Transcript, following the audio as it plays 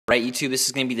Right, YouTube, this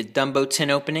is going to be the Dumbo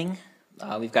tin opening.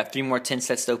 We've got 3 more tin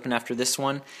sets to open after this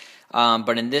one.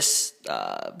 But in this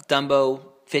Dumbo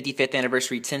 55th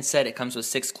anniversary tin set, it comes with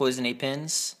 6 cloisonne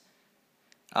pins.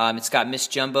 It's got Miss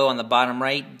Jumbo on the bottom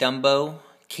right, Dumbo,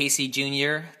 Casey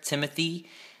Jr., Timothy,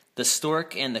 the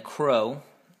Stork, and the Crow.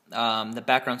 The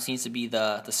background seems to be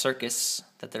the circus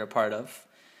that they're a part of,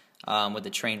 with the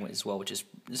train as well,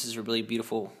 this is a really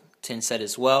beautiful tin set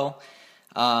as well.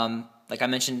 Like I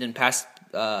mentioned in past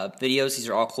videos, these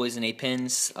are all cloisonne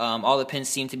pins. All the pins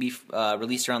seem to be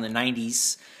released around the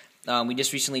 90s. We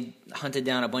just recently hunted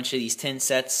down a bunch of these tin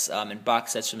sets and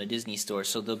box sets from the Disney store,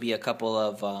 so there'll be a couple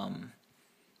of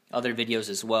other videos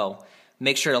as well.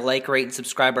 Make sure to like, rate, and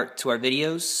subscribe to our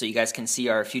videos so you guys can see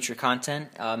our future content,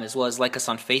 as well as like us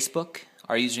on Facebook.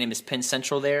 Our username is Pin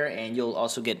Central there, and you'll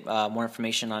also get more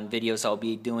information on videos I'll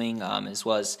be doing, as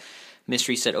well as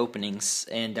mystery set openings.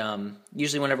 And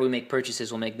usually whenever we make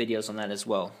purchases, we'll make videos on that as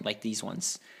well, like these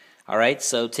ones. Alright,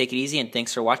 so take it easy, and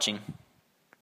thanks for watching.